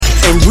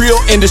and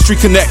real industry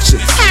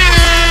connections.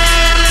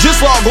 Just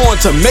log on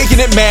to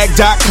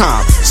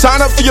makingitmag.com.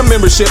 Sign up for your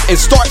membership and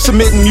start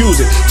submitting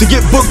music to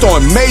get booked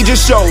on major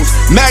shows,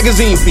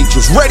 magazine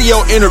features, radio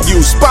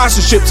interviews,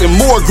 sponsorships, and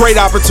more great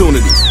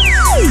opportunities.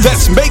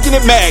 That's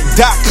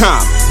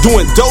makingitmag.com.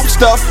 Doing dope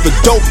stuff for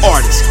dope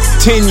artists.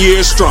 10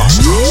 years strong.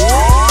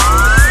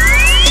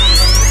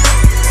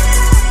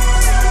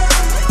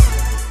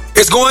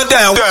 It's going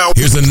down.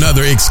 Here's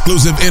another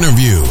exclusive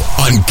interview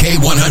on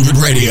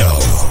K100 Radio.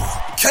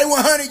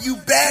 K100, you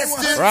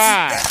bastards.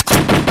 Right.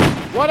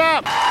 What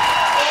up?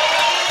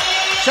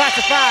 Shots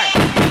are fired.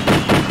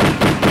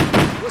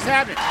 What's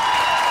happening?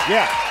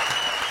 Yeah.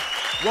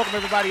 Welcome,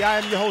 everybody. I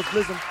am your host,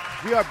 Blizzum.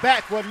 We are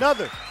back for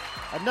another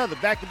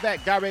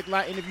back-to-back direct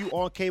line interview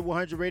on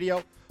K100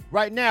 Radio.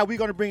 Right now, we're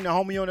going to bring the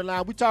homie on the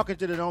line. We're talking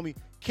to the homie,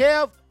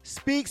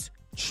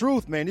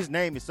 Kevspeakstruth, man. His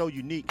name is so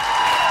unique.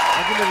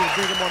 I'm getting ready to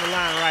bring him on the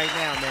line right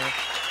now, man.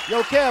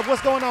 Yo, Kev,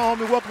 what's going on,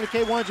 homie? Welcome to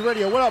K100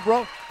 Radio. What up,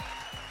 bro?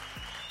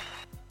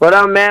 What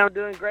up, man? I'm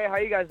doing great. How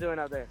you guys doing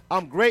out there?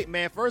 I'm great,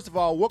 man. First of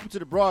all, welcome to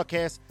the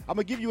broadcast. I'm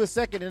gonna give you a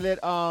second and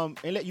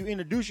let you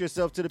introduce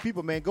yourself to the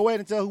people, man. Go ahead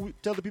and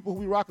tell the people who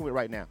we rocking with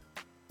right now.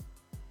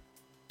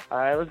 All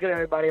right, what's good,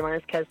 everybody? My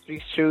name is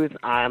Kevspeakstruth.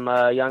 I'm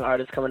a young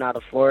artist coming out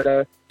of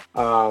Florida.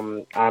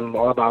 I'm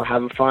all about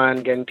having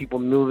fun, getting people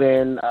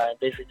moving,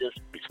 basically just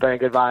spreading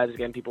good vibes,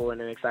 getting people in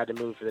an excited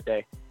mood for the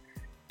day.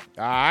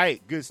 All right,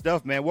 good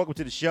stuff, man. Welcome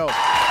to the show.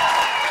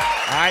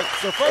 All right,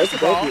 so first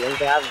of all, thanks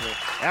for having me.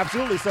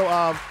 Absolutely.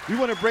 So we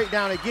want to break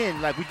down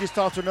again. Like we just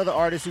talked to another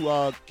artist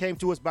who came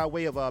to us by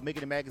way of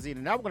Making It Magazine,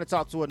 and now we're going to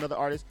talk to another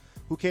artist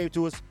who came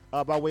to us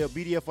by way of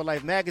BDF for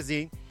Life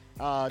Magazine.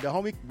 The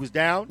homie was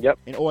down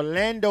in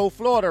Orlando,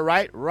 Florida,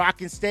 right?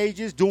 Rocking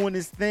stages, doing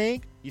his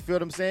thing. You feel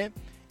what I'm saying?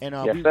 And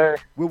yes, sir.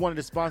 We're one of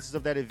the sponsors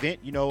of that event.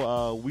 You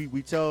know,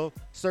 we tell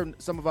some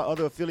of our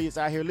other affiliates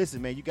out here,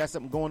 listen, man, you got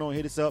something going on,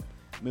 hit us up.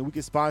 I mean, we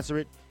can sponsor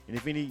it. And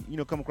if any,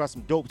 come across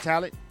some dope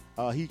talent,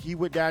 he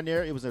went down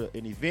there. It was an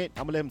event.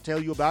 I'm going to let him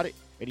tell you about it.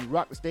 And he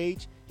rocked the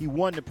stage. He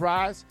won the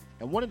prize.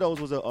 And one of those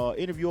was an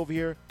interview over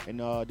here and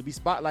to be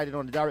spotlighted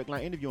on the Direct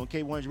Line interview on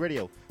K100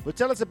 Radio. But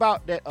tell us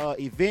about that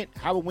event,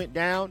 how it went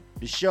down,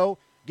 the show.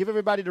 Give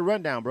everybody the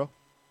rundown, bro.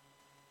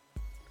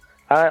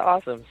 All right,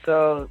 awesome.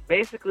 So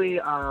basically,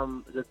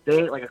 the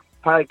day,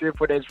 probably 3 or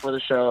 4 days before the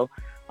show,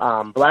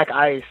 Black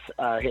Ice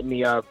hit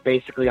me up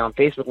basically on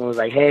Facebook and was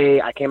like,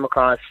 hey, I came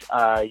across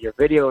your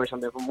video or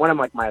something from one of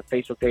my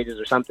Facebook pages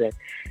or something.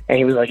 And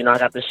he was like, I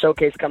got this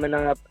showcase coming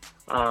up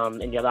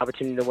and you have the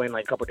opportunity to win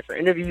a couple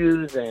different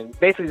interviews and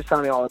basically just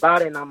telling me all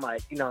about it. And I'm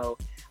like, all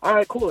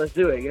right, cool, let's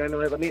do it.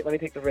 Let me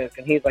take the risk.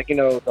 And he's like,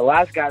 the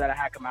last guy that I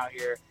had come out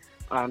here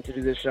to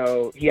do this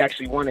show, he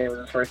actually won it. It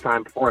was his first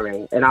time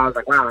performing. And I was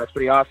like, wow, that's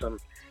pretty awesome.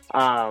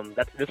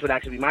 This would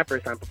actually be my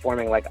first time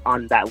performing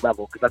on that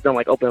level because I've done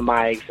open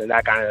mics and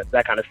that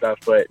kind of stuff,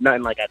 but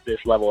nothing at this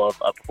level of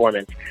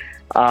performance.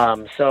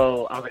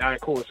 So I was like, all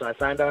right, cool. So I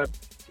signed up,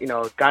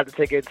 got the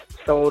tickets,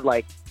 sold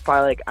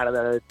probably out of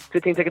the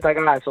 15 tickets I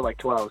got, I sold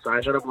 12. So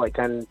I showed up with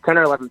 10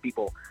 or 11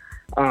 people.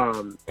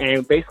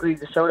 And basically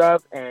just showed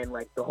up and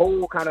the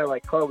whole kind of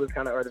club was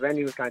or the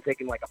venue was kind of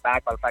taken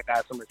aback by the fact that I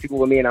had so many people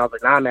with me, and I was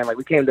like, nah, man,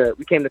 we came to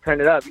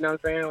turn it up, you know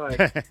what I'm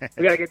saying?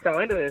 We gotta get y'all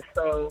into this.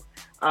 So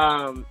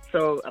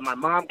my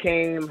mom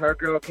came, her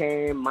girl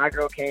came, my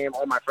girl came,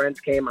 all my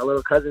friends came, my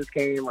little cousins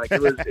came,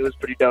 it was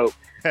pretty dope.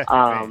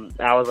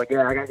 I was like,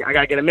 yeah, I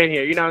gotta get them in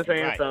here, you know what I'm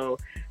saying? Right. So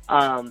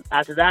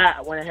after that,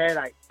 I went ahead,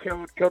 I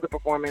killed the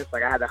performance,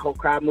 I had the whole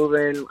crowd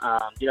moving,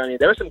 there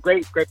were some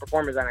great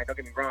performers that night, don't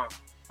get me wrong.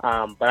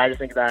 But I just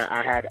think that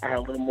I had a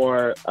little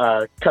more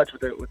touch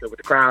with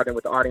the crowd and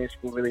with the audience.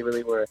 People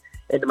really were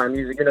into my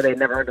music. They'd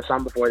never heard the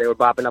song before. They were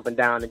bopping up and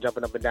down and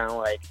jumping up and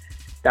down.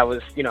 That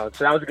was, so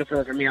that was a good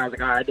feeling for me. I was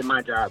like, all right, I did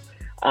my job.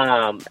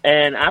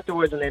 And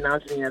afterwards, when they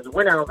announced me as a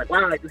winner, I was like,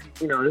 wow, this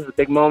is a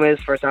big moment.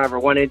 It's the first time I ever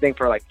won anything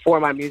for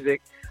my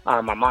music.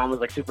 My mom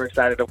was super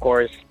excited, of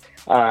course,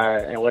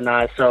 and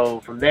whatnot. So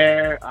from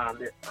there,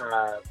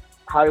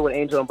 Hollywood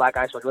Angel and Black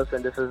Ice were like,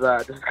 listen, this is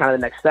kind of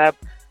the next step.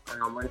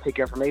 We're going to take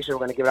your information. We're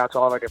going to give it out to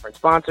all of our different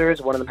sponsors.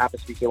 One of them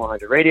happens to be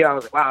K100 Radio. I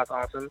was like, wow, that's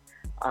awesome.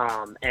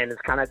 And it's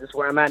kind of just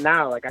where I'm at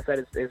now. Like I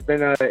said,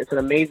 it's an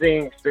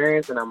amazing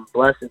experience, and I'm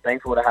blessed and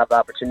thankful to have the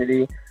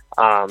opportunity.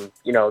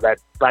 That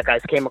Black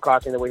Ice came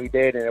across me the way he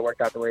did, and it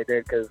worked out the way it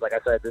did. Because, like I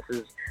said,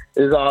 this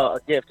is all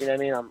a gift. You know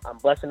what I mean? I'm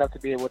blessed enough to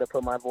be able to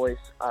put my voice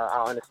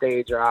out on the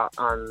stage or out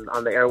on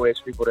the airwaves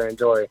for people to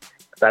enjoy.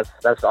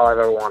 That's all I've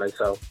ever wanted.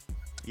 So,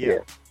 yeah.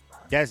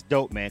 That's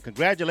dope, man.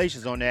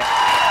 Congratulations on that.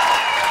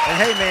 And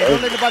hey, man,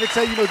 don't let anybody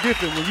tell you no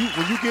different. When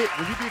you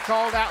get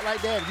called out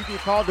like that, and you get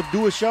called to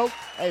do a show,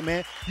 hey,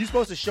 man, you're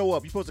supposed to show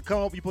up. You're supposed to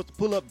come up. You're supposed to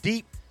pull up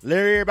deep, let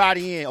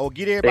everybody in, or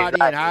get everybody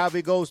in, however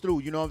it goes through.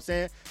 You know what I'm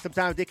saying?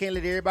 Sometimes they can't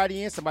let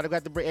everybody in. Somebody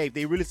got to bring. Hey, if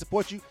they really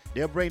support you,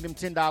 they'll bring them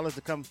 $10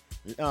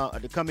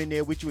 to come in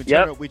there with you and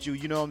turn up with you.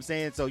 You know what I'm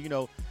saying? So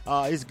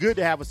it's good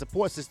to have a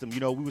support system. We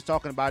was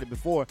talking about it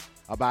before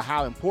about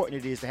how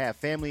important it is to have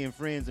family and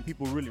friends and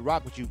people who really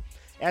rock with you.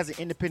 as an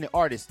independent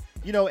artist.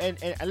 You know, and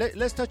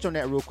let's touch on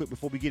that real quick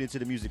before we get into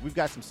the music. We've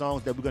got some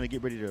songs that we're going to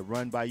get ready to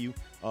run by you.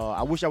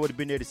 I wish I would have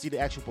been there to see the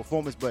actual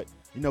performance, but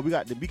you know, we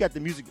got the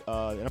music,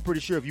 and I'm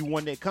pretty sure if you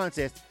won that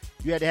contest,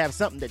 you had to have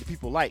something that the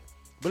people like.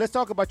 But let's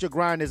talk about your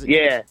grind as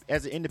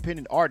an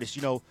independent artist.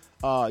 You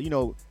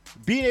know,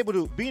 being able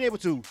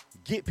to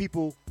get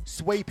people,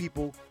 sway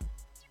people,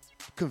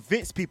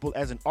 convince people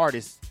as an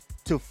artist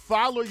to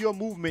follow your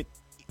movement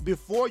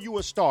before you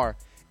a star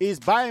is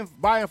by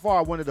and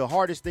far one of the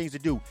hardest things to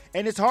do.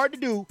 And it's hard to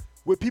do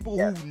with people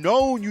who've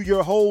known you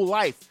your whole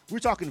life. We're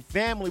talking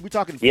family, we're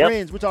talking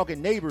friends, we're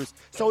talking neighbors.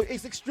 So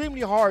it's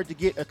extremely hard to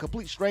get a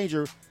complete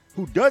stranger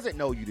who doesn't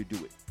know you to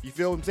do it. You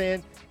feel what I'm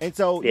saying? And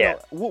so, you know,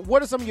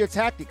 what are some of your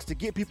tactics to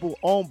get people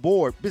on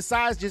board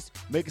besides just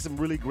making some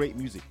really great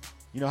music?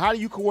 You know, how do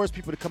you coerce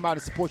people to come out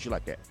and support you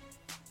like that?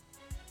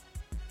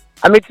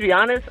 I mean, to be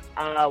honest,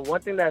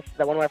 one thing that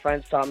one of my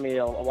friends taught me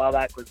a while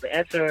back was the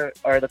answer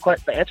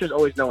is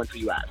always no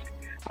until you ask.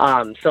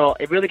 So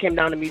it really came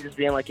down to me just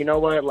being like, you know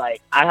what,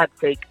 like I had to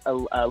take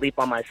a leap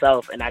on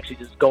myself and actually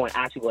just go and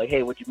ask people like,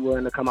 hey, would you be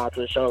willing to come out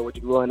to the show? Would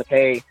you be willing to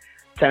pay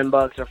 $10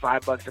 or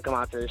 $5 to come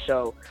out to the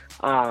show?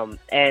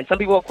 And some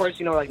people, of course,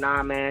 you know, like,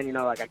 nah, man, you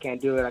know, like I can't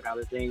do it. I got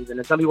other things. And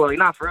then some people are like,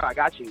 nah, for real, I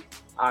got you.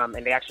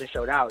 And they actually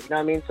showed out. You know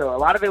what I mean? So a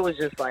lot of it was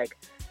just like,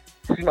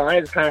 you know,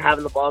 just kind of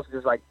having the balls to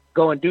just like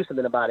go and do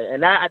something about it.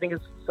 And that, I think, is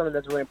something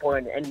that's really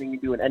important in anything you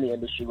do in any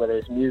industry, whether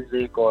it's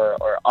music or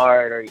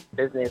art or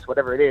business,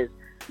 whatever it is.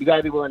 You got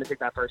to be willing to take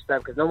that first step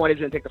because nobody's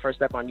going to take the first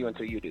step on you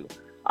until you do. So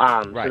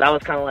that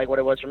was kind of like what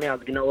it was for me. I was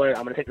like, you know what,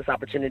 I'm going to take this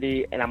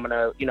opportunity and I'm going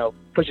to, you know,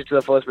 push it to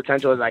the fullest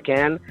potential as I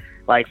can.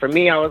 Like, for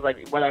me, I was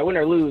like, whether I win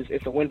or lose,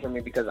 it's a win for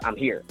me because I'm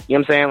here. You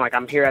know what I'm saying? Like,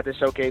 I'm here at this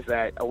showcase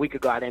that a week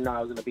ago I didn't know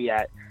I was going to be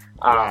at.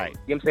 You know what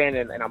I'm saying?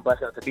 And I'm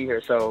blessed enough to be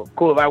here. So,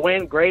 cool. If I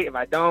win, great. If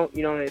I don't,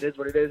 you know, it is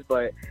what it is.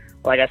 But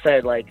like I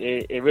said, like,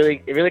 it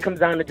really comes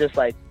down to just,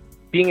 like,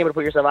 being able to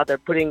put yourself out there,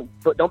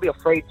 don't be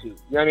afraid to. You know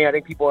what I mean? I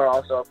think people are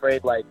also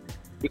afraid, like,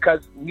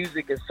 because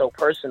music is so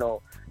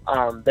personal,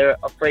 they're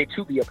afraid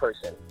to be a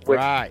person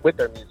with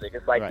their music.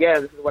 It's like, yeah,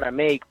 this is what I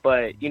make,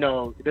 but, you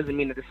know, it doesn't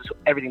mean that this is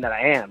everything that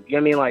I am. You know what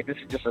I mean? Like, this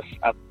is just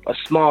a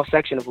small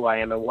section of who I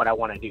am and what I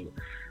want to do.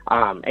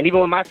 And even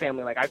with my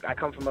family, like, I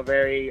come from a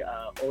very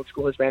old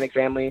school Hispanic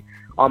family.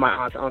 All my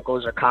aunts and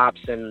uncles are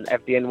cops and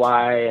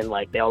FDNY, and,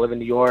 like, they all live in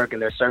New York,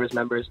 and they're service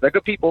members. They're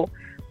good people,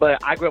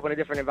 but I grew up in a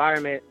different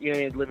environment, you know,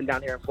 living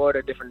down here in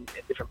Florida, different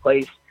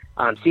place.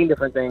 Seeing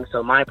different things,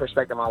 so my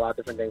perspective on a lot of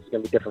different things is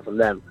going to be different from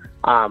them.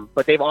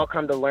 But they've all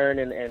come to learn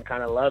and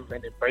kind of love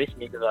and embrace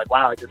me because they're like,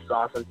 wow, this is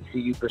awesome to see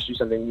you pursue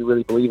something you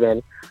really believe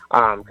in,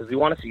 because we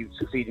want to see you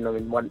succeed, you know,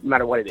 no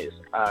matter what it is.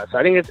 So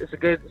I think it's a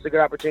good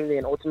opportunity,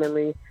 and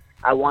ultimately,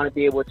 I want to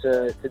be able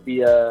to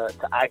be an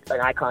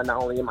icon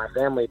not only in my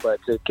family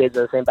but to kids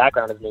of the same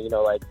background as me. You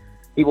know, like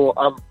people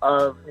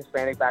of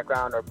Hispanic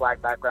background or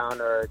Black background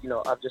or, you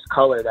know, of just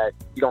color, that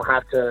you don't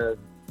have to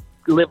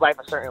live life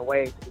a certain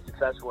way to be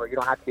successful, or you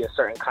don't have to be a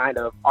certain kind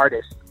of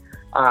artist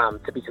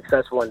to be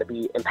successful and to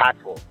be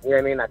impactful. You know what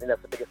I mean? I think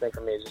that's the biggest thing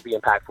for me, is just be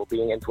impactful,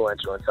 being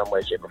influential in some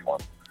way, shape, or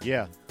form.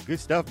 Yeah, good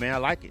stuff, man. I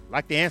like it.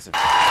 Like the answer.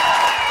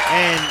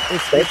 And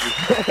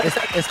it's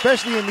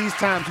especially in these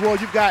times. Well,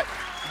 you've got,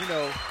 you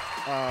know,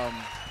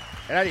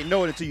 and I didn't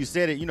know it until you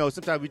said it. You know,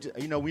 sometimes we just,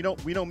 you know, we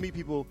don't meet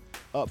people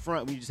up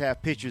front. We just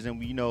have pictures, and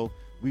we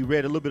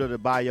read a little bit of the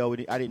bio.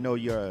 I didn't know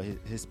your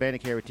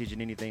Hispanic heritage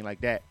and anything like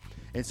that.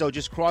 And so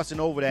just crossing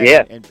over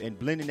that and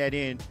blending that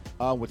in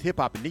with hip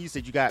hop. And then you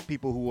said you got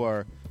people who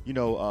are, you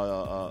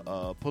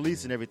know,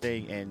 police and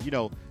everything. And, you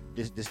know,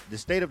 the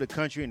state of the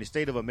country and the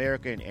state of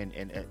America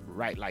and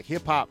right, like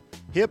hip hop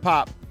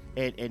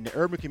and the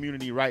urban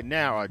community right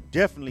now are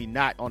definitely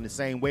not on the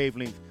same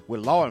wavelength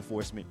with law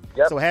enforcement.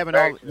 So having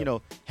all of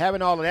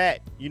that,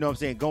 you know what I'm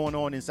saying, going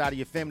on inside of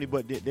your family,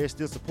 but they're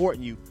still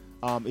supporting you,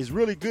 is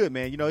really good,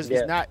 man. You know, it's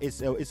a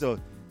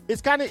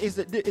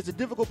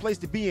difficult place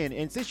to be in.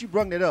 And since you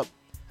brought that up,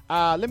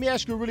 let me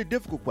ask you a really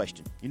difficult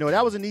question. You know,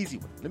 that was an easy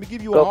one. Let me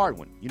give you a hard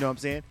one. You know what I'm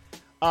saying?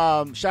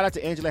 Shout out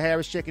to Angela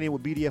Harris checking in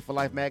with BDF for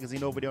Life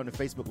magazine over there on the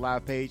Facebook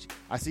Live page.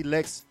 I see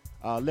Lex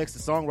the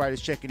songwriter,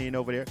 is checking in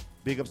over there.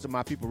 Big ups to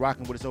my people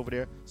rocking with us over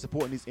there,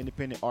 supporting these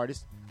independent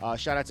artists.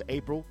 Shout out to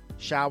April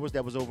Showers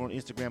that was over on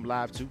Instagram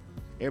Live too.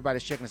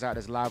 Everybody's checking us out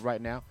that's live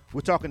right now.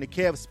 We're talking to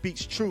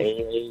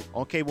Kevspeakstruth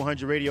on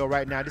K100 Radio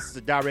right now. This is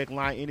a direct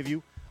line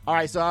interview. All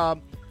right,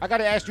 so I got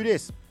to ask you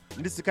this.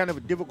 And this is kind of a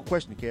difficult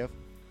question, Kev.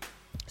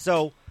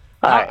 So,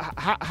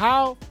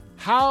 how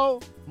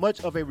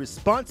much of a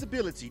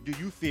responsibility do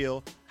you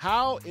feel?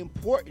 How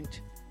important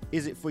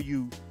is it for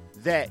you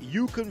that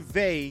you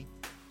convey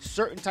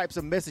certain types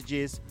of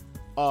messages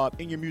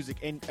in your music?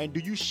 And do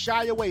you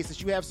shy away,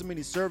 since you have so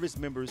many service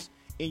members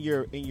in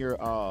your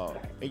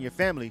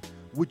family?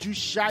 Would you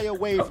shy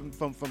away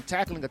from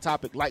tackling a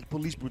topic like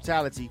police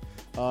brutality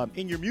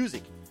in your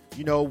music?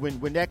 You know,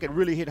 when that could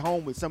really hit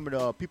home with some of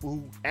the people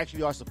who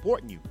actually are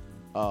supporting you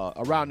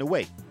around the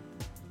way.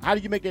 How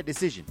do you make that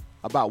decision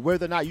about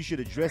whether or not you should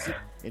address it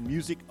in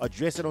music,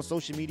 address it on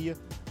social media,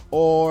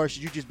 Or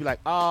should you just be like,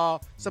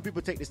 some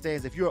people take the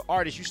stance, if you're an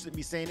artist, you shouldn't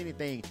be saying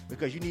anything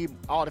because you need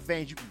all the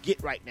fans you can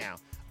get right now.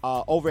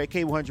 Over at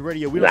K100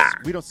 Radio, we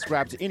don't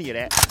subscribe to any of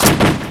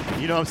that.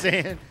 You know what I'm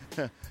saying?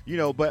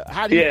 But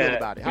how do you feel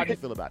about it? How do you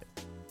feel about it?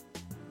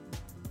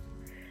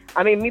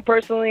 I mean, me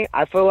personally,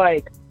 I feel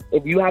like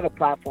if you have a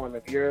platform,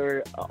 if you're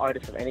an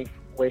artist of any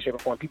way, shape, or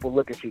form, people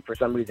look at you for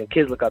some reason.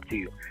 Kids look up to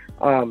you.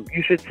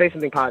 You should say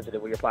something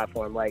positive with your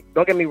platform. Like,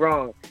 don't get me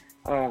wrong.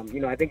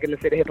 I think in the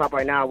state of hip-hop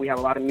right now, we have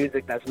a lot of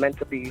music that's meant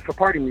to be for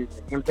party music.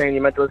 You know what I'm saying?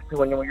 You're meant to listen to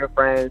when you're with your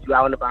friends, you're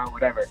out and about,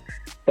 whatever.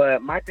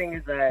 But my thing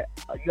is that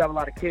you have a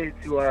lot of kids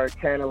who are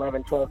 10,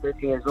 11, 12,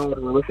 13 years old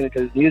who are listening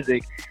to this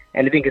music,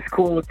 and they think it's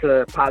cool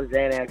to pop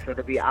Xanax or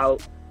to be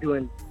out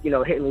doing,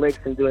 hitting licks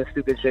and doing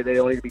stupid shit they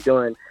don't need to be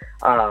doing,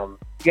 you know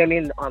what I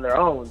mean, on their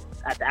own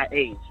at that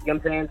age. You know what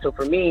I'm saying? So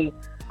for me,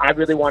 I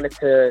really wanted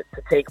to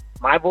take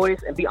my voice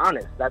and be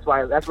honest. That's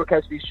where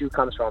Kevspeakstruth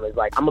comes from. Is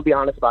like, I'm gonna be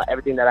honest about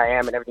everything that I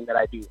am and everything that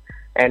I do,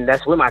 and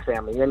that's with my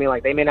family. You know what I mean?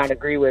 Like, they may not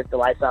agree with the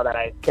lifestyle that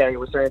I carry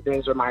with certain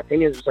things or my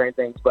opinions with certain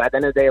things, but at the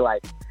end of the day,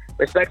 like,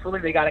 respectfully,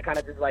 they gotta kind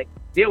of just like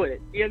deal with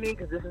it. You know what I mean?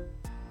 Because this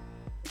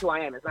is who I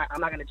am.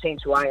 I'm not gonna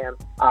change who I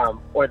am,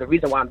 or the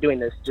reason why I'm doing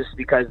this just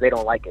because they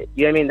don't like it.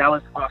 You know what I mean? That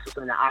was also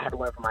something that I had to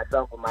learn for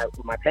myself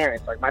with my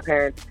parents. Like, my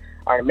parents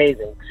are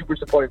amazing, super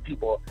supportive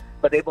people.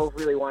 But they both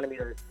really wanted me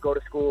to go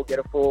to school, get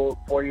a full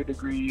 4-year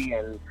degree,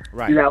 and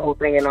do that whole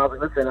thing. And I was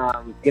like, listen,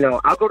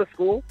 I'll go to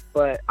school,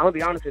 but I'm going to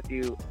be honest with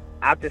you.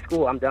 After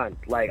school, I'm done.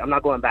 Like, I'm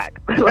not going back.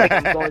 Like,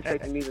 I'm going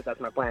straight to music. That's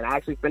my plan. I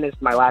actually finished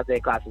my last day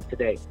of classes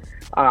today.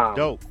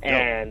 Dope.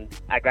 And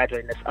I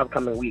graduate this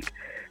upcoming week.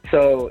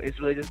 So it's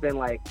really just been,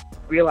 like,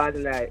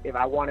 realizing that if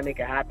I want to make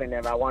it happen,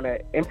 if I want to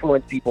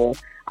influence people,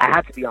 I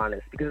have to be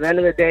honest. Because at the end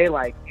of the day,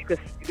 like, you could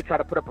try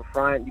to put up a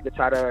front. You could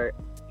try to,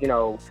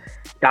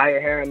 dye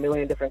your hair a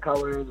million different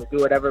colors or do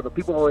whatever, but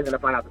people are always going to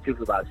find out the truth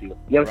about you. You know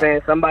what I'm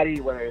saying? Somebody,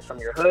 whether it's from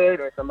your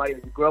hood or somebody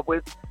that you grew up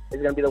with, is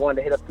going to be the one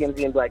to hit up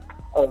TMZ and be like,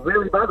 oh,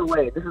 really? By the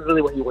way, this is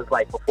really what he was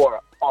like before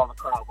all the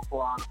clout,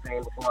 before all the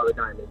fame, before all the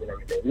diamonds and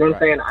everything. You know what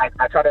I'm saying?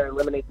 I try to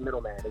eliminate the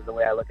middleman is the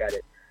way I look at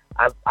it.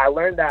 I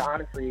learned that,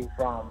 honestly,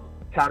 from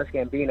Childish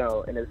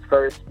Gambino in his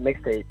first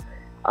mixtape.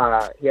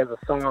 He has a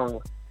song,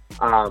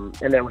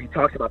 and then when he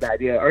talks about the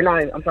idea, or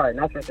not, I'm sorry,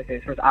 not first mixtape,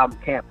 his first album,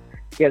 Camp.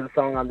 He has a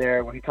song on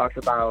there where he talks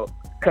about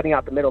cutting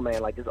out the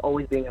middleman, like just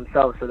always being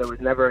himself, so there was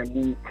never a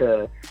need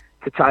to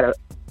try to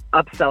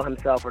upsell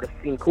himself or to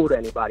seem cool to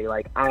anybody.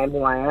 Like, I am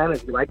who I am.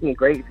 If you like me,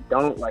 great. If you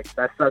don't, like,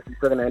 that sucks. You're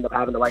still going to end up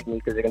having to like me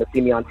because you're going to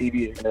see me on TV.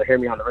 You're going to hear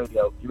me on the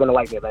radio. You're going to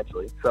like me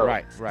eventually. So,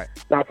 right.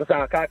 Not to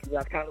sound cocky,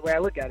 that's kind of the way I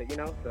look at it,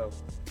 So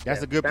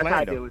that's a good plan, that's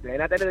how I deal with it.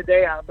 And at the end of the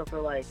day, I also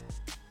feel like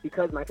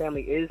because my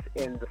family is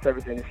in the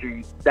service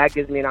industry, that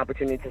gives me an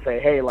opportunity to say,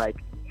 hey, like,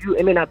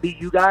 it may not be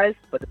you guys,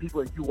 but the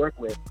people that you work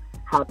with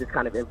have this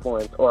kind of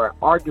influence or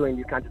are doing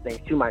these kinds of things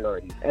to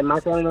minorities. And my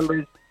family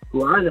members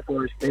who are in the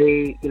force,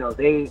 we've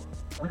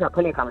had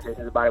plenty of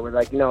conversations about it. We're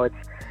like,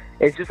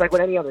 it's just like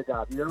with any other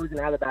job. You're always going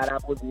to have the bad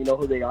apples and you know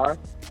who they are.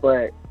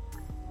 But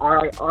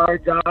our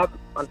job,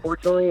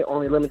 unfortunately,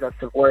 only limits us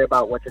to worry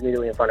about what's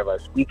immediately in front of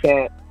us. We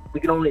can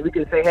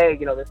say, hey,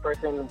 this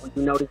person, we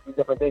do notice these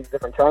different things,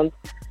 different trends.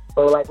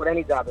 But like with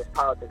any job, there's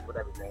politics with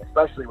everything,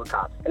 especially with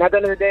cops. And at the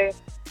end of the day,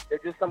 they're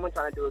just someone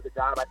trying to do a good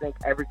job. I think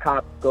every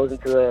cop goes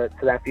into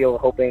that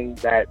field hoping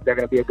that they're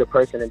going to be a good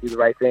person and do the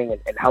right thing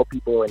and help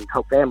people and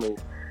help families.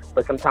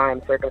 But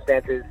sometimes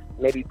circumstances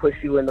maybe push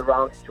you in the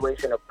wrong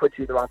situation or put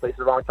you in the wrong place at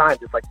the wrong time,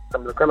 just like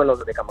some of the criminals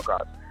that they come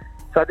across.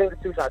 So I think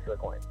it's two sides to the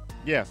coin.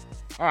 Yeah.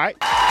 All right.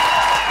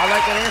 I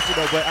like that answer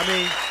though, but I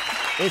mean,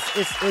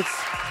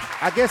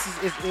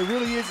 it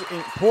really is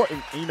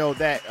important,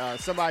 that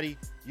somebody,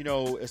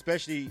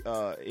 especially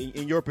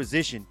in your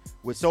position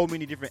with so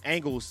many different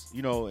angles,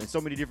 and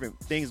so many different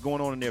things going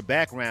on in their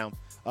background,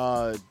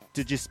 to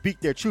just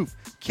speak their truth.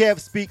 Kev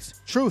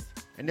speaks truth,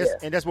 and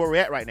that's where we're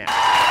at right now.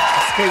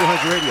 It's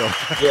K100 Radio.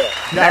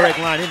 Direct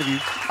line interview.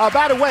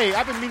 By the way,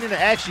 I've been meaning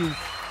to ask you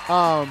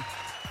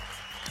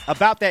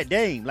about that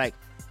name. Like,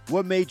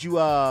 what made you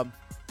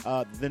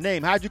the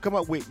name? How'd you come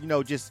up with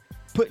just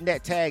putting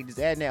that tag, just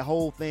adding that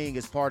whole thing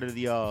as part of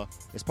the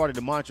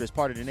mantra, as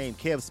part of the name?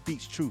 Kev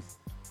speaks truth.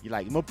 You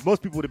like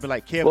most people would have been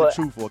like Kev the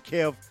truth or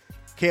Kev.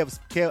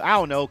 I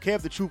don't know.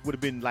 Kev the truth would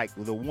have been like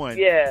the one.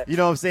 Yeah. You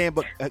know what I'm saying?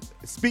 But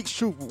speaks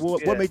truth.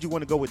 What made you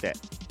want to go with that?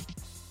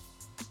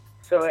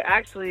 So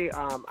actually,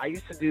 I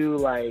used to do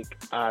like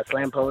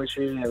slam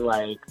poetry and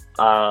like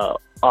all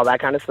that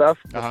kind of stuff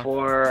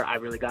before I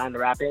really got into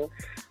rapping.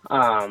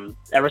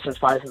 Ever since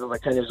I was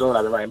like 10 years old,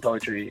 I've been writing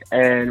poetry.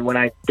 And when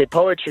I did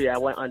poetry, I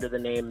went under the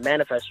name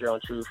Manifest Your Own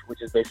Truth,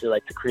 which is basically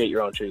like to create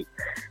your own truth.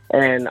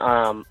 And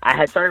I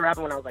had started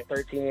rapping when I was like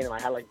 13, and I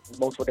had like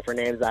multiple different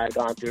names that I had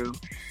gone through.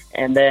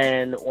 And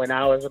then when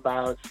I was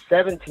about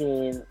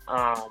 17,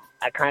 I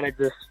kind of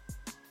just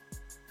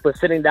was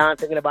sitting down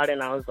thinking about it,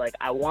 and I was like,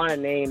 I want a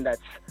name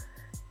that's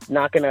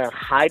not going to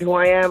hide who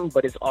I am,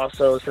 but it's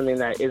also something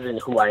that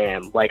isn't who I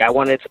am. Like, I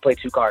wanted to play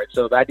two cards.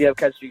 So the idea of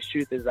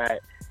Kevspeakstruth is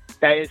that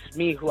that is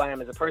me, who I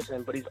am as a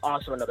person, but he's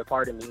also another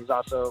part of me. He's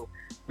also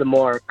the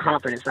more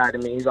confident side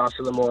of me. He's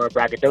also the more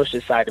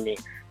braggadocious side of me.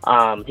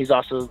 He's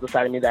also the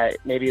side of me that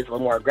maybe is a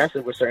little more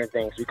aggressive with certain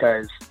things,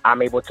 because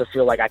I'm able to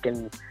feel like I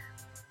can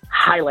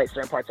highlight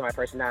certain parts of my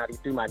personality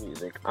through my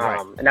music.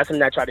 And that's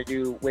something I try to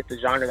do with the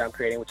genre that I'm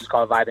creating, which is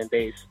called Vibe and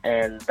Bass.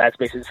 And that's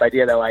basically this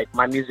idea that, like,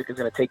 my music is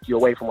going to take you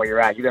away from where you're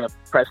at. You're going to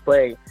press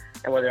play,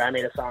 and whether I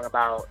made a song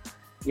about,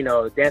 you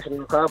know, dancing in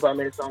the club, or I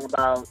made a song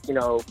about, you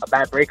know, a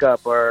bad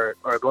breakup, or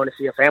going to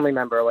see a family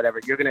member or whatever,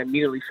 you're going to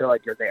immediately feel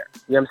like you're there.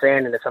 You know what I'm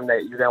saying? And it's something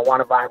that you're going to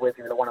want to vibe with,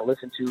 you're going to want to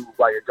listen to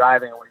while you're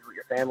driving or with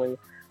your family.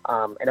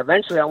 And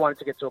eventually I want it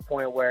to get to a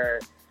point where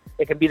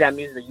it can be that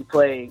music that you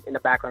play in the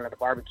background at the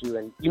barbecue,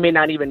 and you may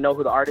not even know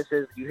who the artist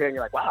is. You hear it and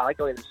you're like, wow, I like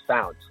the way this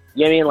sounds.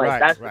 You know what I mean? Like,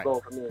 that's the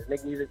goal for me, is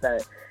make music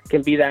that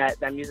can be that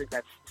music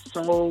that's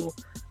so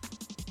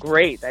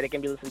great that it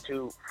can be listened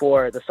to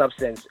for the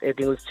substance. It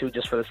can be listened to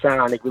just for the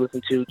sound. It can be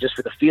listened to just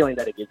for the feeling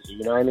that it gives you.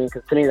 You know what I mean?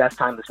 Because to me, that's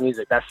timeless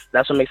music. That's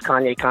what makes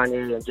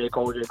Kanye, and J.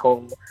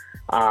 Cole,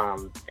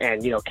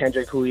 and, you know,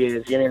 Kendrick, who he is. You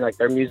know what I mean? Like,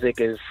 their music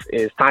is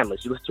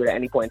timeless. You listen to it at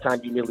any point in time,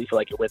 you immediately feel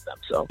like you're with them.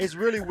 So it's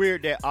really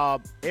weird that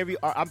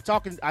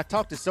I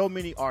talk to so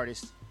many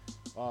artists.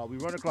 We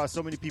run across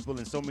so many people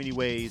in so many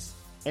ways,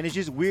 and it's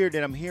just weird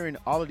that I'm hearing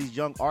all of these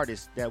young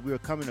artists that we're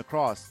coming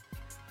across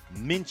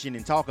mention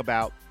and talk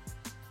about.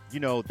 You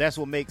know, that's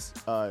what makes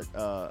a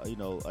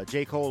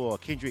J. Cole or a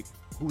Kendrick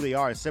who they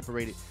are and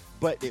separated.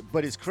 But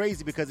it's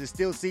crazy, because it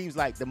still seems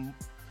like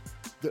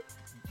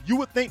you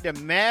would think the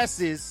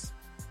masses,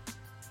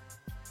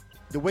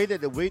 the way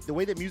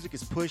that music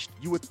is pushed,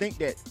 you would think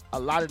that a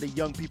lot of the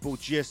young people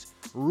just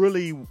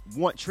really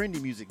want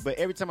trendy music. But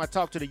every time I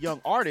talk to the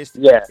young artists,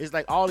 it's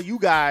like all of you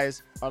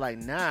guys are like,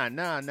 nah,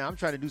 I'm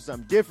trying to do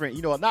something different.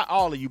 You know, not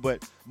all of you,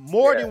 but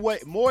more than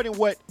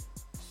what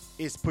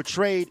is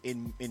portrayed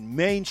in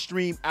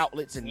mainstream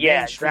outlets and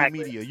mainstream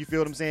media. You feel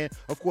what I'm saying?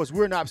 Of course,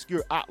 we're an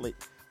obscure outlet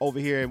over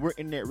here, and we're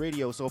internet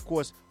radio, so of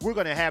course we're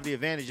gonna have the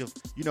advantage of,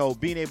 you know,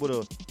 being able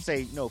to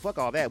say, no, fuck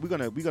all that. We're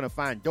gonna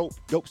find dope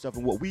stuff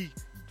and what we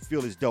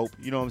feel is dope.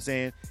 You know what I'm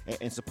saying?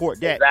 And support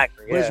that.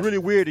 Exactly. But it's really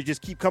weird to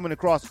just keep coming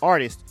across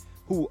artists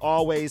who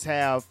always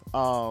have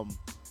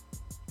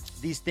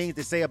these things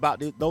to say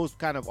about those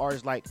kind of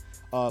artists like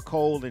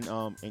Cole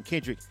and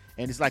Kendrick.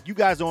 And it's like you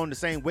guys are on the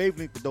same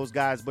wavelength with those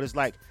guys, but it's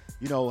like,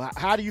 you know,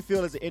 how do you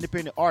feel as an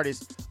independent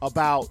artist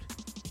about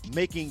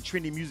making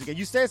trendy music? And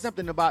you said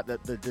something about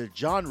the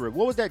genre.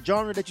 What was that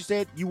genre that you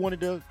said you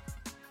wanted to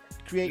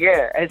create?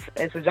 Yeah,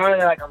 it's a genre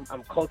that, like,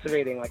 I'm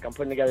cultivating, like, I'm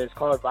putting together. It's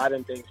called Vibe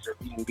and Bass, or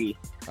B&B.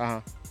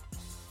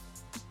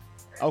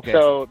 Okay.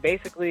 So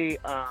basically,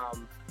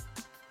 Vibe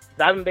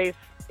and Bass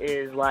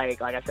is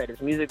like I said,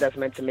 it's music that's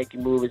meant to make you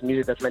move. It's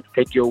music that's meant to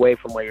take you away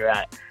from where you're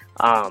at.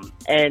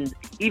 And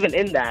even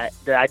in that,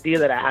 the idea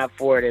that I have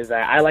for it is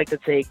that I like to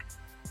take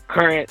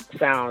current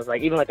sounds,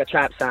 like even like a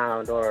trap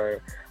sound, or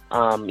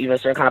even a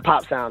certain kind of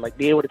pop sound, like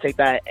be able to take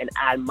that and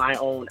add my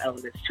own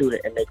elements to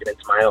it and make it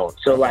into my own.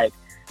 So like,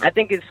 I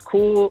think it's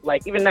cool.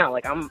 Like even now,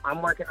 like I'm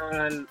working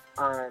on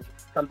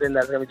something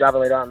that's gonna be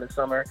dropping later on this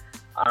summer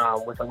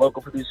with a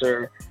local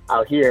producer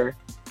out here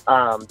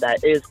that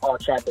is all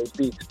trap-based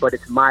beats, but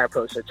it's my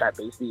approach to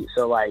trap-based beats.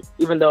 So like,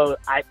 even though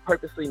I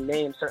purposely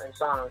name certain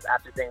songs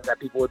after things that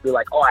people would be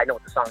like, oh, I know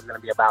what the song is gonna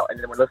be about, and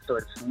then when we listen to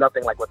it, it's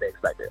nothing like what they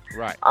expected.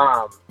 Right.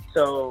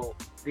 So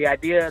the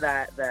idea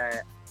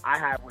that I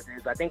have with it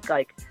is, I think,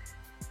 like,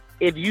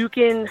 if you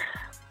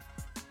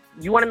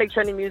want to make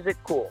trendy music,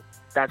 cool,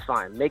 that's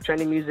fine. Make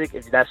trendy music.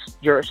 If that's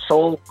your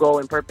sole goal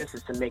and purpose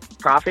is to make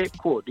profit,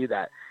 cool, do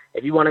that.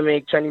 If you want to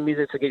make trendy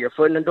music to get your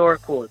foot in the door,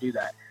 cool, do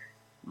that.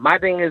 My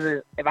thing is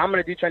if I'm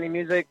gonna do trendy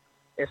music,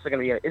 it's gonna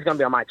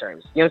be on my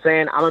terms. You know what I'm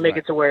saying? I'm gonna make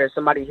it to where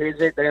somebody hears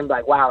it, they're gonna be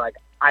like, wow, like,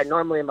 I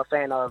normally am a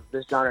fan of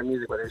this genre of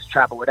music, whether it's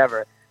trap or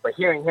whatever, but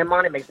hearing him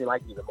on it makes me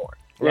like it even more.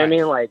 You know what I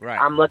mean? Like,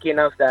 I'm lucky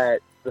enough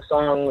that the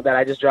song that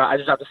I just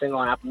dropped a single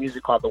on Apple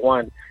Music called The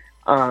One.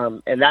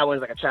 And that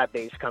one's like a trap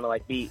bass kind of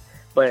like beat.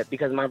 But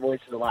because my voice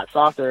is a lot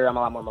softer, I'm a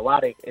lot more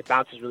melodic, it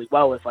bounces really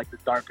well with like the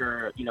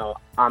darker, you know,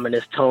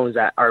 ominous tones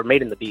that are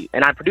made in the beat.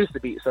 And I produced the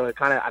beat, so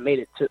I made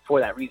it for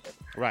that reason.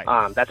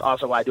 Right. That's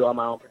also why I do all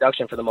my own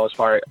production for the most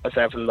part,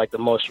 aside from like the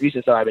most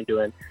recent stuff I've been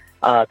doing.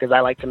 Because I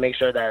like to make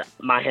sure that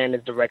my hand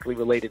is directly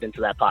related into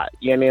that pot.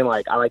 You know what I mean?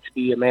 Like, I like to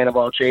be a man of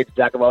all trades,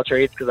 jack of all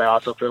trades, because I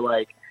also feel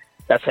like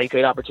that's how you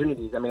create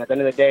opportunities. I mean, at the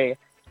end of the day,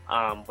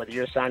 whether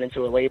you're signing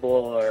to a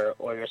label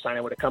or you're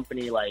signing with a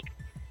company, like,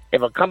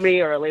 if a company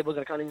or a label is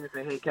going to come to you and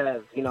say, hey,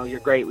 Kev, you know, you're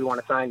great, we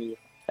want to sign you,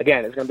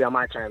 again, it's going to be on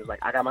my terms. Like,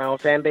 I got my own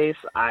fan base,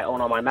 I own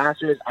all my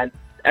masters,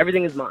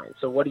 everything is mine.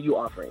 So what are you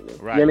offering me?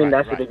 Right, you know what I mean?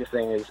 That's the biggest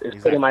thing is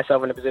putting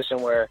myself in a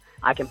position where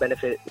I can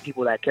benefit the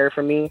people that care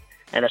for me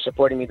and are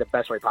supporting me the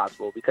best way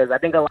possible. Because I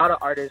think a lot of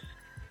artists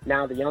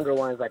now, the younger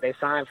ones, like, they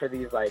sign for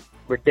these, like,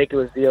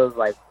 ridiculous deals,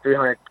 like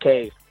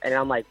 $300K, And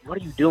I'm like, what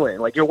are you doing?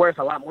 Like, you're worth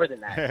a lot more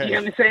than that. You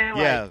know what I'm saying?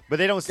 Yeah, like, but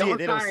they don't see it.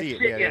 They don't see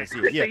it. Yeah, they don't see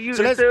it.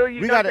 Yeah. So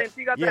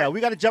we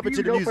got to jump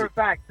into the music. For a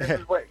fact, this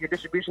is what your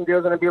distribution deal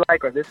is going to be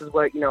like, or this is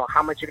what,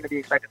 how much you're going to be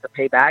expected to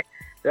pay back.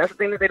 So that's the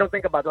thing that they don't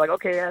think about. They're like,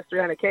 okay, that's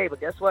 $300K,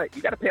 but guess what?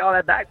 You got to pay all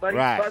that back, buddy.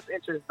 Right. Plus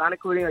interest, not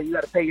including you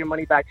got to pay your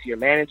money back to your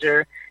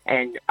manager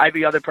and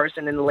every other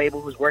person in the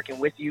label who's working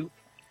with you.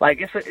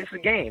 Like, it's a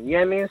game. You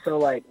know what I mean? So,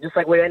 like, just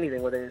like with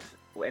anything, whether it's,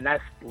 and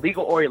that's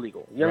legal or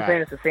illegal. You know what I'm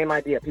saying? It's the same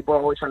idea. People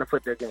are always trying to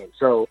flip their game.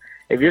 So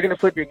if you're going to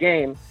flip your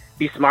game,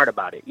 be smart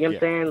about it. You know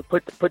what I'm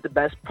saying? Put the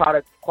best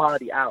product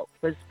quality out.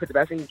 Put the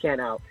best thing you can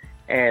out,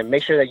 and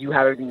make sure that you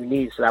have everything you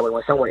need, so that way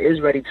when someone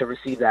is ready to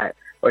receive that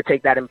or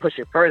take that and push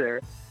it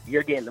further,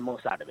 you're getting the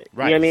most out of it.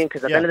 Right. You know what I mean?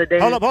 Because at the end of the day,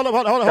 hold up. Hold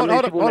up. All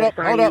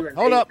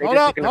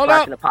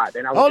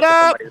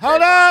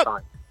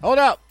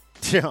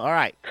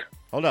right.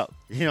 Hold up.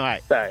 All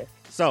right. Sorry.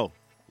 So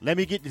let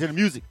me get to the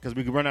music because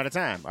we can run out of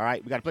time. All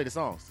right. We got to play the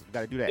songs. We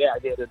got to do that. Yeah, I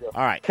did.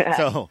 All right.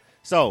 So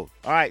all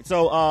right.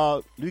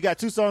 So we got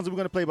two songs that we're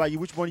going to play by you.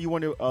 Which one do you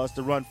want us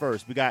to run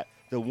first? We got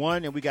The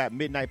One and we got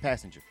Midnight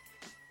Passenger.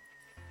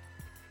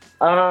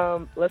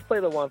 Let's play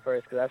The One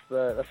first because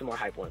that's the more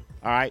hype one.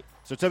 All right.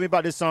 So tell me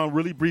about this song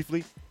really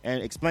briefly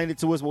and explain it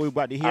to us what we're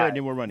about to hear, and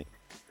then we'll run it.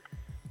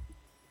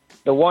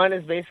 The One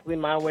is basically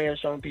my way of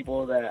showing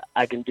people that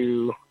I can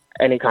do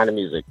any kind of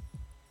music.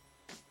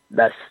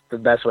 That's the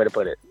best way to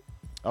put it.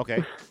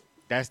 Okay.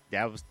 That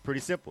was pretty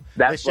simple.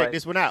 Let's check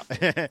this one out.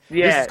 Yeah,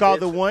 this is called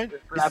The One.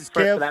 This is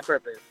Kev. For that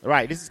purpose.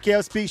 Right. This is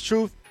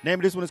Kevspeakstruth. Name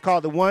of this one is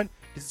called The One.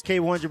 This is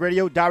K100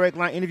 Radio, direct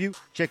line interview.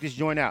 Check this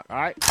joint out. All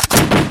right.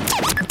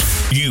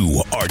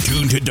 You are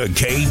tuned into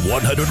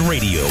K100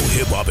 Radio,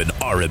 hip hop and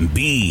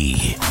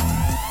R&B.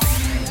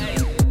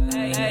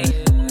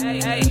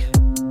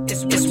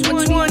 It's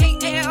 120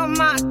 AM,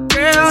 my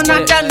girl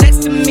knocked out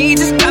next to me.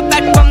 Just got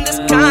back from this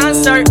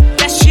concert.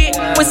 That shit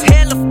was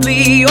hella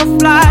flea or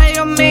fly,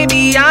 or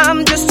maybe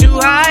I'm just too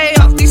high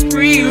off these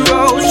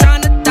pre-rolls,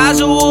 trying to dodge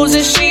the wolves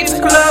in sheep's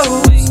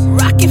clothes.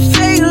 Rockin'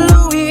 fake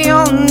Louis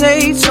on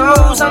their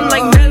toes. I'm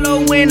like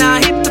mellow when I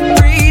hit the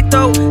free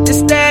throw.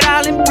 It's that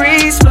Island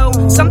breeze flow.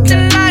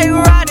 Something like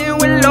riding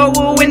with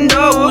lower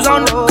windows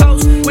on the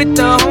coast with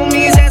the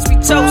homies as we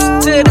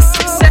toast to the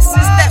successes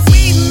that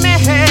we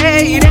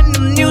made and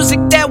the music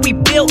that we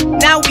built.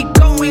 Now we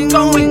going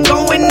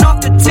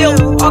off the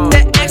tilt. Off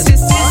that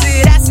access, is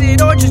it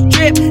acid or just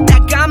drip?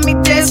 That got me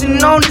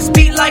dancing on this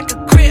beat like a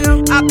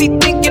crib. I be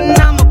thinking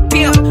I'm a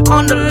pimp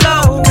on the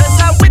low, cause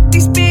I whip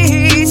these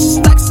beats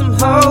like some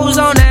hoes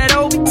on that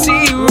OBT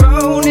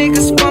road.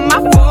 Niggas from my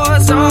 4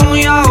 zone,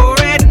 y'all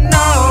already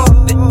know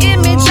the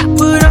image I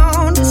put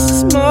on. This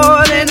is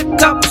more than a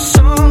couple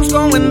songs.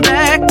 Going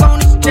back on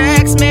these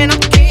tracks, man, I'm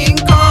King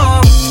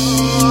Kong.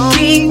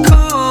 King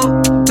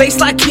Kong, bass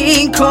like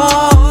King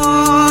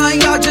Kong.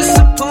 Y'all just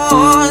some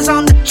pawns,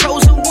 I'm the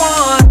chosen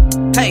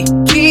one. Hey,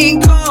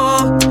 King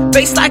Kong,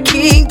 bass like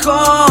King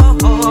Kong.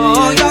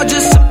 Y'all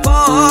just some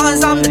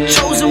pawns, I'm the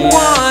chosen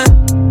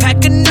one.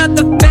 Pack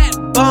another fat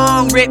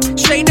bong rip,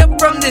 straight up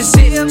from the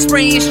zip,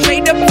 spraying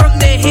straight up from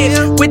the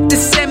hip. With the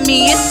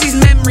semi, it's these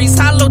memories,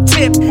 hollow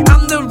tip.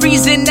 I'm the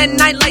reason that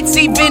nightlights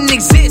even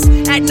exist.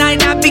 At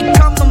night I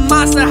become a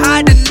monster,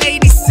 hiding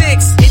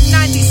 86. In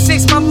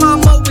 96, my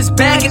mama was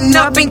bagging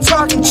up, ain't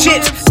talking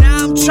chips.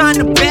 Now I'm trying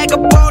to bag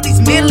up all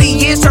these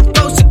millions from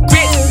frozen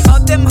grits.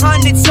 Of them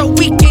hundreds, so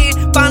we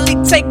can finally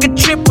take a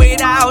trip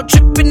without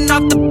tripping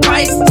off the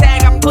price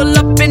tag. I pull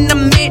up in the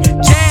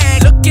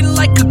mid-jag, looking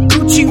like a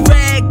Gucci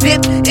rag,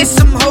 dip in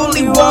some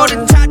holy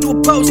water, tied to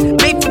a post,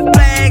 made for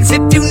flags.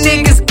 If you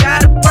niggas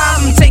got a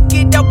problem, take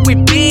it up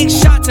with Big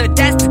Shotta.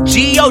 That's the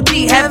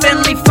G.O.D.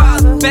 Heavenly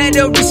Father.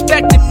 Better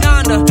respect and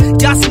honor.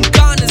 Y'all some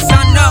gunners,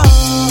 I know.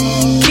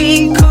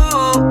 King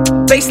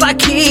Kong, bass like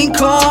King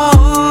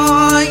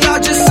Kong. Y'all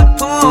just some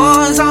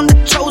pawns, I'm the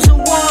chosen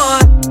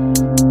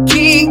one.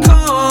 King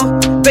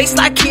Kong, bass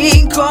like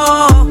King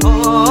Kong.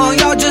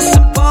 Y'all just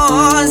some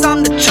pawns,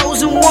 I'm the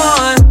chosen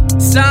one.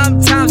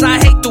 Sometimes I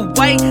hate the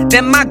way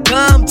that my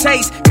gum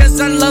tastes, cause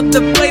I love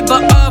the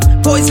flavor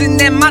of poison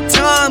that my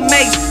tongue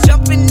makes.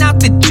 Jumping out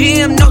the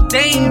gym, no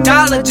Dame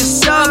Dollar,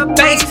 just sub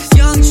bass.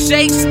 Young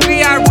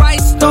Shakespeare, I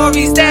write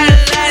stories that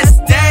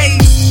last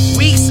days.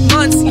 Weeks,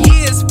 months,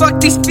 years, fuck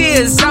these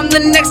fears. I'm the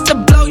next to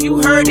blow,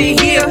 you heard it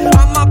here.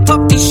 On my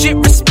puppy shit,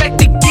 respect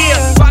the gear.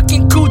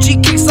 Rockin'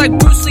 Coogee kicks like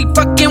Bruce Lee,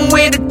 fucking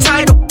with a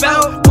title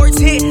belt. Words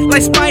hit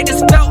like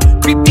spiders felt,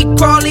 creepy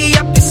crawly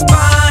up your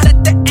spine.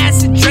 Let the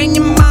acid drain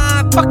your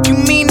mind. Fuck you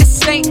mean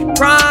this ain't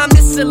prime?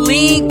 This a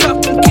lean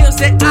cuffin' kills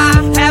that I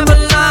have a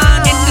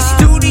line. In the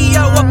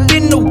studio, up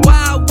in the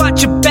wild,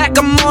 watch your back,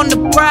 I'm on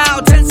the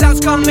prowl. 10 sounds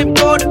coming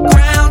for the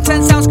crown,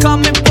 10 sounds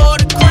coming for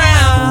the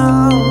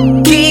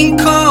crown. King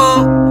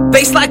Kong,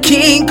 bass like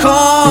King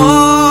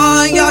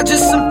Kong. Y'all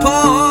just some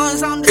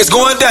pawns. It's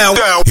going down.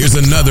 Here's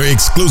another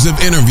exclusive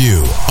interview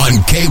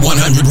on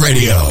K100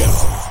 Radio.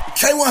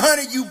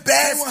 K100, you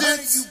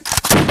bastards.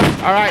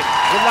 All right,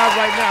 we're live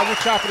right now. We're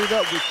chopping it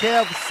up with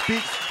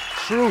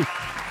Kevspeakstruth.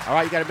 All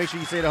right, you got to make sure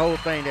you say the whole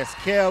thing. That's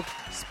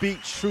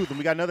Kevspeakstruth, and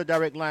we got another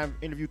direct line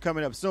interview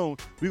coming up soon.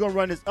 We're gonna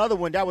run this other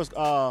one. That was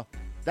the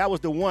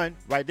one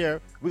right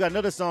there. We got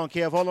another song,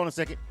 Kev. Hold on a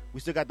second. We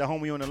still got the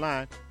homie on the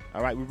line.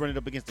 All right, we're running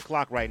up against the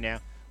clock right now.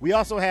 We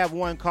also have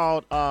one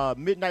called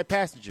Midnight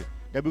Passenger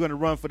that we're gonna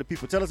run for the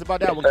people. Tell us about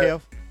that one,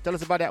 Kev. Tell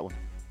us about that one.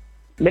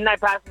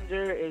 Midnight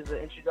Passenger is an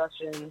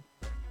introduction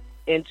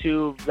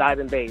into vibe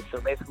and bass.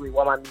 So basically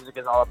what my music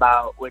is all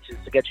about, which is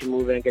to get you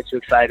moving, get you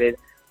excited.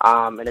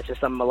 And it's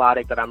just some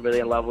melodic that I'm really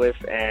in love with.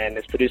 And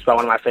it's produced by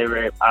one of my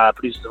favorite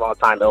producers of all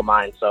time, Ill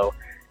Mind. So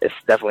it's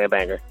definitely a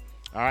banger.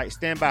 All right,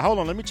 stand by. Hold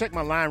on. Let me check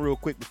my line real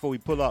quick before we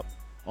pull up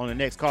on the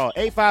next call.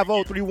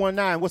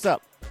 850-319. What's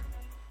up?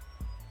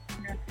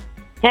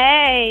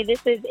 Hey, this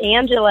is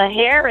Angela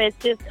Harris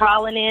just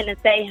calling in to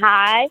say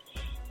hi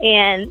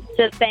and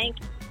to thank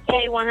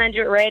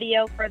K100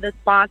 Radio for the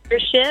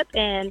sponsorship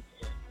and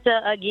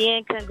to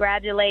again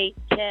congratulate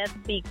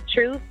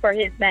Kevspeakstruth for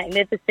his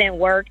magnificent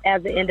work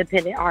as an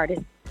independent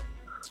artist.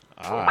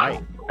 All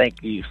right.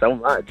 Thank you so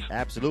much.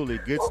 Absolutely.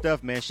 Good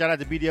stuff, man. Shout out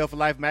to BDL for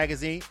Life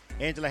magazine.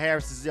 Angela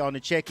Harris is on the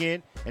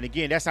check-in. And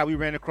again, that's how we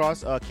ran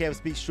across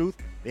Kevspeakstruth.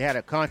 They had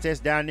a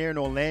contest down there in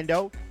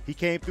Orlando. He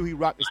came through. He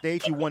rocked the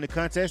stage. He won the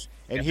contest.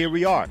 And here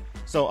we are.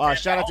 So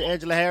shout out to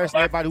Angela Harris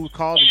and everybody who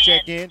called and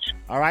checked in.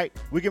 All right.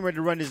 We're getting ready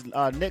to run this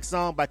next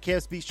song by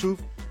Kevspeakstruth.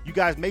 You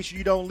guys make sure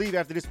you don't leave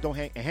after this. Don't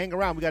hang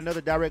around. We got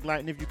another direct line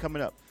interview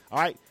coming up. All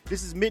right.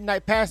 This is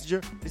Midnight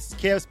Passenger. This is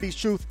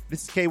Kevspeakstruth.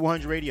 This is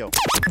K100 Radio.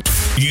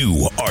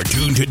 You are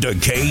tuned to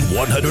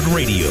K100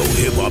 Radio,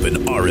 hip hop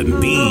and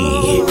R&B.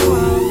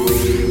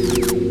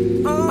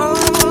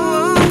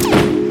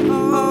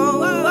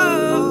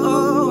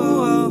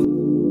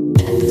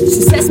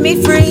 She sets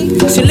me free.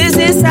 She lives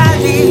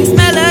inside these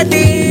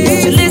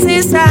melodies. She lives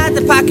inside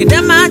the pocket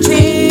of my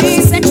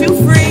jeans. Set you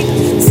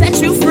free. Set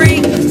you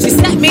free. She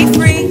set me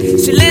free.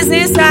 She lives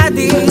inside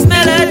these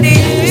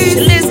melodies.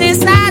 She lives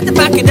inside the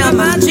pocket of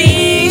my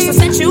jeans. So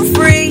set you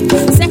free.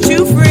 Set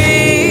you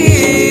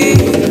free.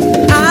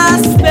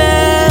 I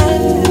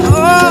spend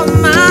all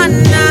my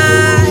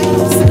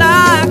nights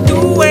locked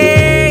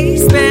away,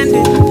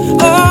 spending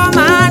all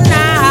my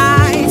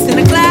nights in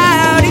a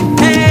cloudy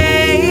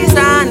haze.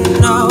 I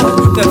know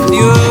the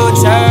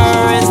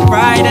future is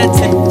brighter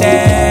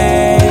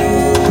today.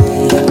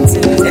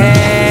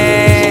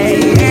 Today,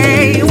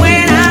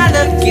 when I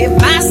look at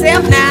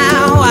myself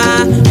now, I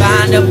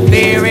find it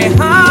very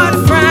hard to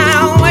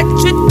frown. What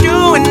you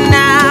doing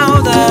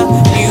now? The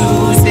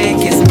music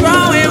is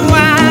growing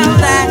wild.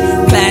 That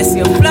class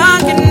you're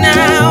flunking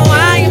now.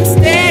 I am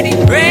steady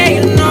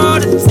praying all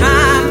the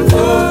time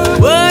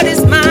for what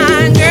is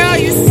mine. Girl,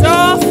 you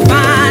so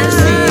fine.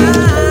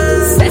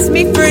 She sets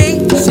me free.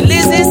 She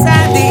lives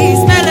inside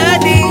these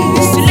melodies.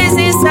 She lives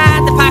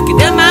inside the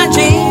pocket of my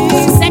jeans.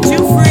 She set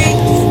you free.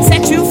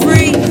 Set you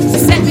free. She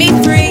set me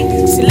free.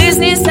 She lives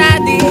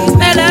inside these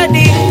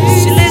melodies.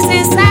 She lives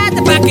inside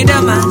the pocket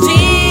of my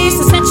jeans.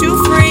 To set you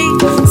free.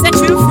 Set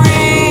you free.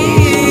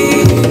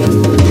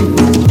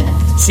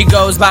 She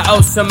goes by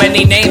oh so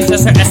many names,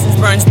 just her essence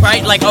burns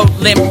bright like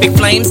Olympic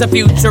flames. A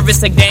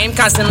futuristic dame,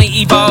 constantly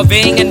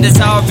evolving and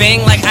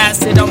dissolving like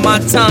acid on my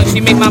tongue.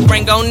 She made my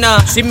brain go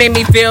numb. She made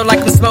me feel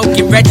like I'm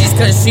smoking Reggie's,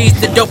 cause she's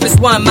the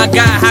dopest one. My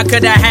God, how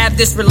could I have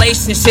this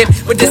relationship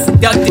with this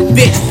seductive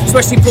bitch?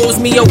 Swear she pulls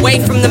me away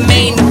from the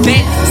main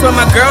event. Swear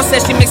my girl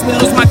says she makes me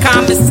lose my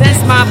common sense.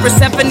 My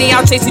Persephone,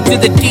 I'll chase you to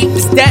the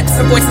deepest depths.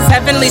 Her voice is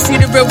heavenly, she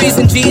the real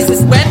reason Jesus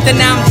wept. And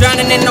now I'm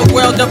drowning in a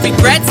world of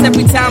regrets.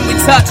 Every time we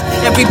touch,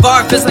 every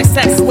bar feels like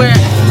sex. Where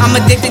I'm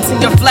addicted to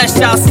your flesh,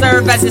 I'll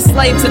serve as a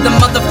slave to the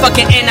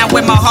motherfucking end. I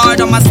wear my heart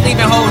on my sleeve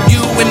and hold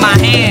you in my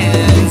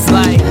hands.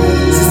 Like,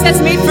 she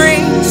sets me free.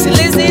 She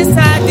lives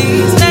inside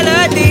these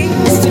melodies.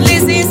 She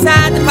lives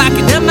inside the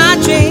pocket of my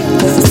jeans.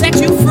 She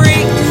set you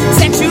free.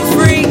 Set you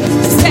free.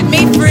 She set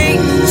me free.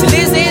 She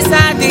lives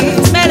inside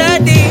these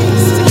melodies.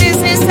 She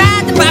lives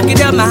inside the pocket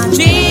of my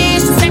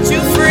jeans. She set you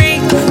free.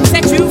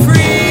 Set you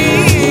free.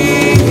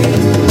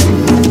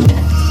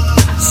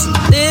 She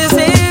lives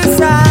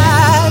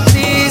inside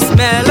these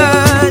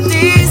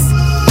melodies.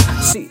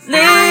 She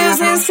lives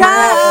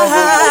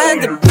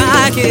inside the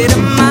pocket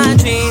of my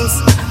jeans.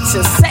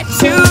 She'll set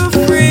you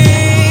free.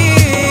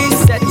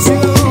 Set you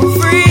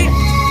free.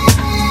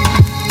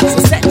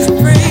 She'll set you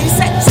free.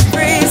 Set you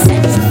free.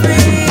 Set you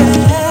free.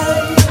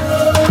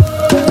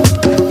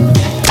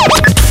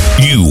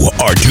 You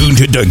are tuned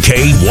to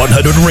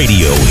K100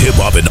 Radio, hip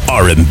hop and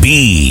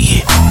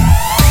R&B.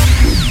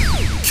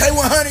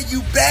 K100,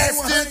 you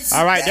bastards.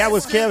 All right, that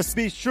was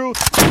Kevspeakstruth.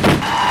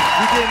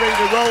 We getting ready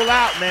to roll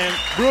out, man.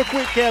 Real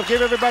quick, Kev,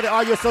 give everybody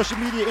all your social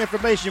media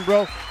information,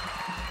 bro.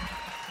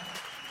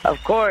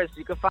 Of course,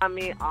 you can find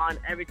me on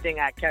everything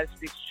at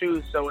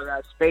Kevspeakstruth. So whether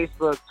that's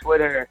Facebook,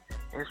 Twitter,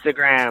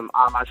 Instagram.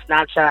 My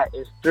Snapchat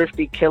is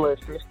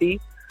ThriftyKiller50.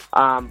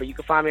 But you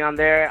can find me on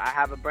there. I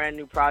have a brand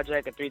new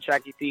project, a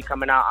 3-track EP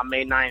coming out on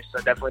May 9th. So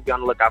definitely be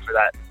on the lookout for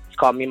that. It's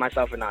called Me,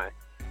 Myself, and I.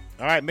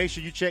 All right, make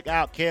sure you check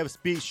out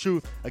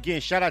Kevspeakstruth. Again,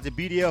 shout out to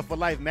BDL for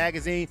Life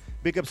magazine.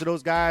 Big ups to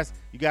those guys.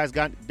 You guys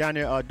got down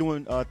there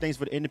doing things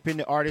for the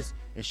independent artists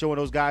and showing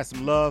those guys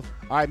some love.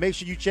 All right, make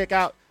sure you check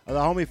out the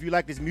homie if you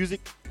like this music.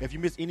 If you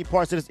missed any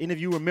parts of this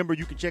interview, remember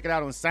you can check it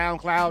out on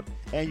SoundCloud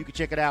and you can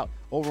check it out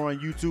over on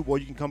YouTube, or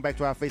you can come back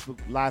to our Facebook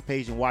Live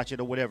page and watch it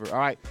or whatever. All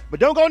right, but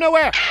don't go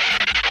nowhere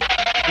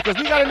because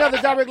we got another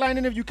direct line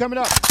interview coming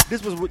up.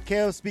 This was with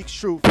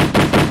Kevspeakstruth.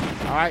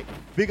 All right,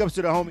 big ups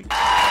to the homie.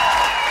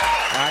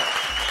 All right.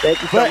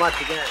 Thank you so much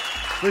again.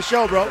 Good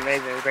show, bro. It's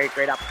amazing.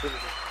 Great opportunity.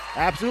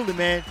 Absolutely,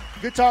 man.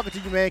 Good talking to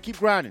you, man. Keep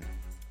grinding.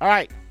 All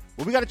right.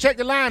 Well, we got to check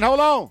the line. Hold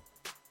on.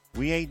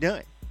 We ain't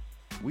done.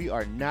 We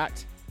are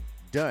not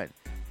done.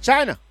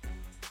 China.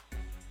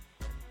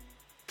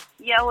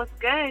 Yo, what's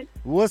good?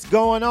 What's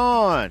going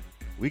on?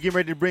 We getting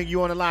ready to bring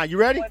you on the line. You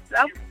ready? What's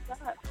up?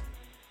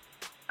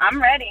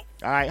 I'm ready.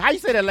 All right. How you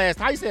say that last?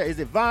 How you say it? Is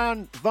it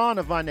Von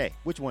or Vonnet?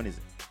 Which one is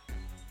it?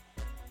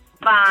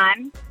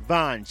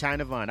 Von,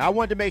 China Von. I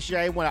wanted to make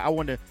sure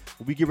when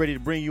we get ready to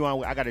bring you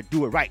on, I got to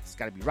do it right. It's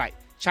got to be right.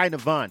 China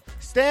Von.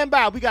 Stand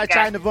by. We got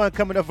China Von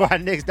coming up for our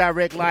next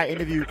direct line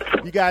interview.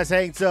 You guys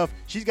hang tough.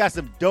 She's got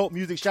some dope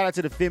music. Shout out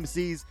to the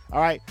FemCs.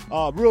 All right.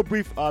 Real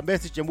brief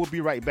message and we'll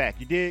be right back.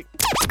 You dig?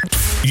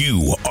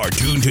 You are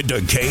tuned to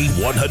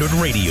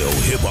K100 Radio,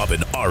 Hip Hop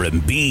and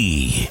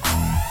R&B.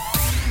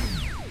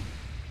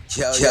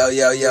 Yo,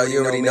 you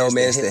already know,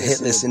 man. It's the hit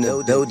list in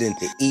the building.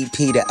 The EP,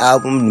 the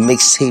album, the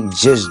mixtape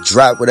just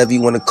dropped. Whatever you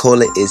want to call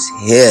it, it's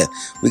here.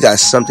 We got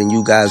something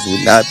you guys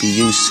will not be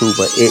used to,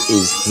 but it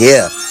is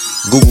here.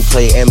 Google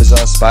Play,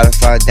 Amazon,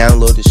 Spotify,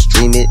 download it,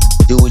 stream it.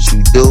 Do what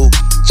you do.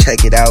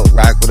 Check it out.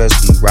 Rock with us.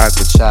 We rock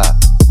with y'all.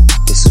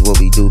 This is what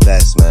we do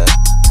best, man.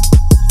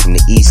 From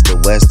the east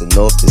to west, the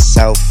north to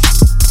south.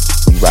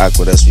 You rock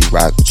with us, we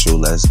rock with you.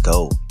 Let's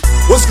go.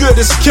 What's good?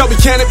 This is Kelby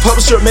Cannon,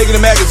 publisher of Making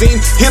It Magazine,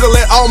 here to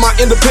let all my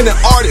independent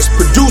artists,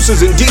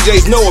 producers, and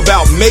DJs know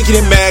about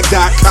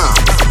MakingItMag.com.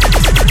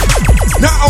 Not